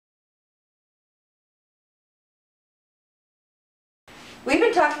We've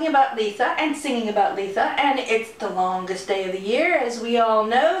been talking about Litha and singing about Litha, and it's the longest day of the year, as we all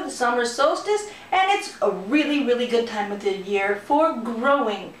know, the summer solstice, and it's a really, really good time of the year for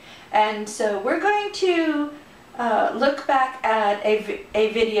growing. And so we're going to look back at a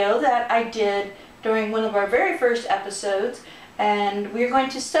video that I did during one of our very first episodes, and we're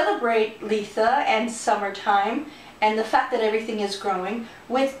going to celebrate Litha and summertime and the fact that everything is growing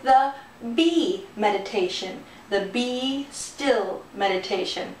with the bee meditation. The be still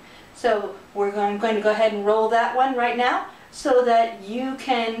meditation. So I'm going to go ahead and roll that one right now so that we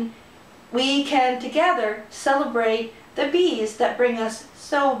can together celebrate the bees that bring us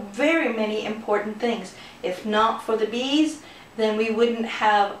so very many important things. If not for the bees, then we wouldn't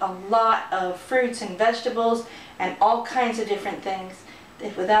have a lot of fruits and vegetables and all kinds of different things.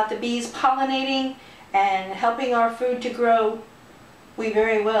 If without the bees pollinating and helping our food to grow, we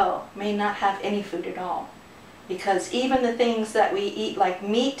very well may not have any food at all. Because even the things that we eat like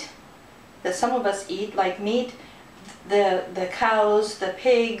meat, that some of us eat like meat, the cows, the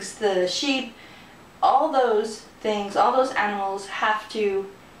pigs, the sheep, all those things, all those animals have to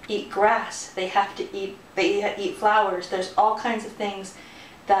eat grass. They eat flowers. There's all kinds of things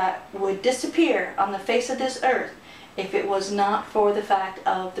that would disappear on the face of this earth if it was not for the fact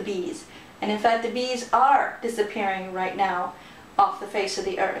of the bees. And in fact, the bees are disappearing right now off the face of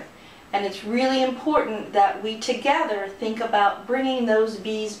the earth. And it's really important that we together think about bringing those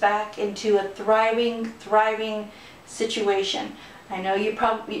bees back into a thriving situation. I know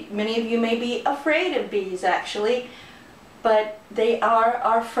many of you may be afraid of bees actually, but they are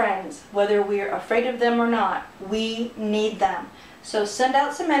our friends. Whether we're afraid of them or not, we need them. So send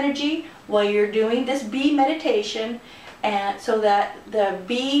out some energy while you're doing this bee meditation, and so that the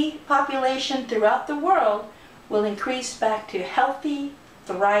bee population throughout the world will increase back to healthy,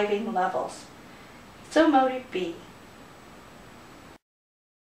 thriving levels. So mote be.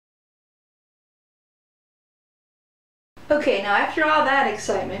 Okay, now after all that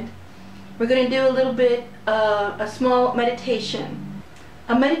excitement, we're going to do a little bit of a small meditation.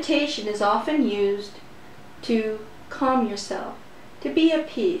 A meditation is often used to calm yourself, to be at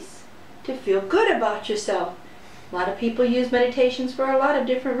peace, to feel good about yourself. A lot of people use meditations for a lot of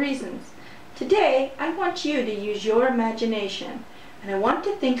different reasons. Today, I want you to use your imagination. And I want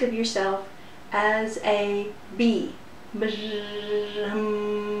to think of yourself as a bee. Can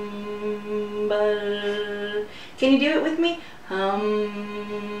you do it with me?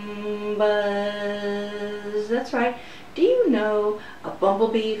 Buzz. That's right. Do you know a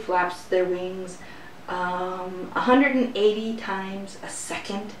bumblebee flaps their wings 180 times a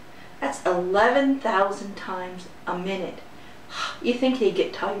second? That's 11,000 times a minute. You think they'd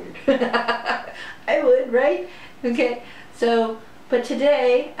get tired? I would, right? Okay, but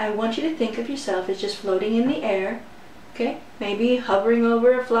today, I want you to think of yourself as just floating in the air, okay? Maybe hovering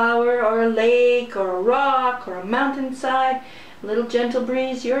over a flower or a lake or a rock or a mountainside, a little gentle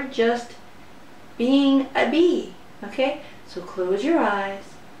breeze. You're just being a bee, okay? So close your eyes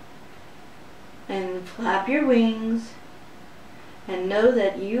and flap your wings and know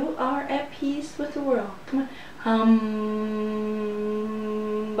that you are at peace with the world. Come on.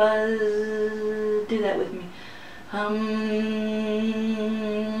 Buzz. Do that with me.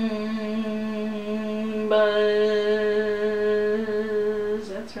 Buzz.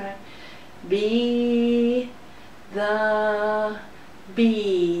 That's right. Be the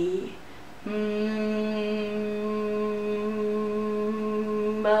bee.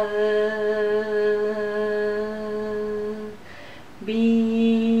 Buzz.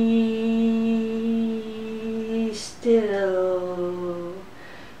 Be still.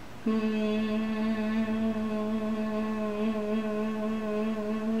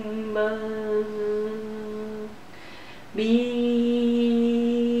 Be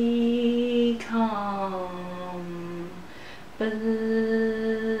calm. Buzz,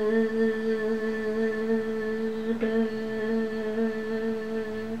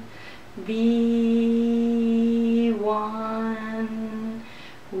 buzz. Be one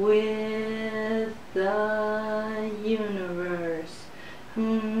with the universe.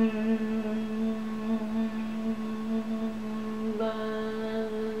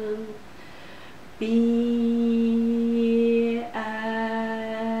 Buzz. Be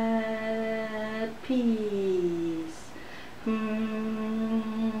at peace.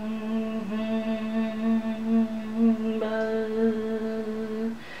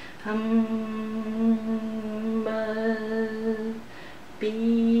 Be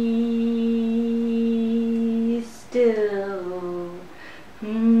still.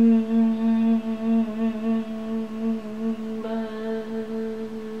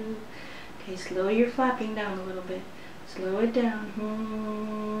 Okay, slow your flapping down a little bit. Slow it down.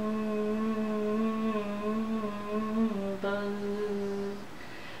 Buzz.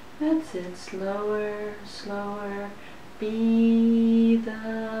 That's it. Slower, slower. Be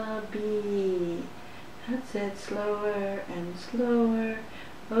the bee. That's it. Slower and slower.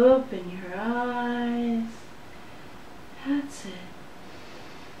 Open your eyes. That's it.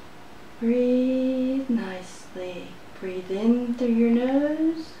 Breathe nicely. Breathe in through your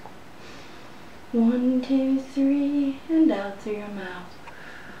nose. 1, 2, 3, and out through your mouth.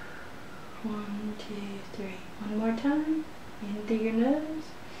 1, 2, 3. One more time. In through your nose.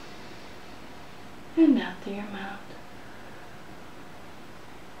 And out through your mouth.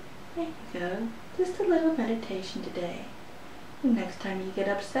 There you go. Just a little meditation today. And next time you get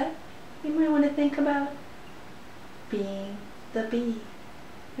upset, you might want to think about being the bee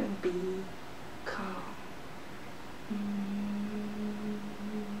and be calm.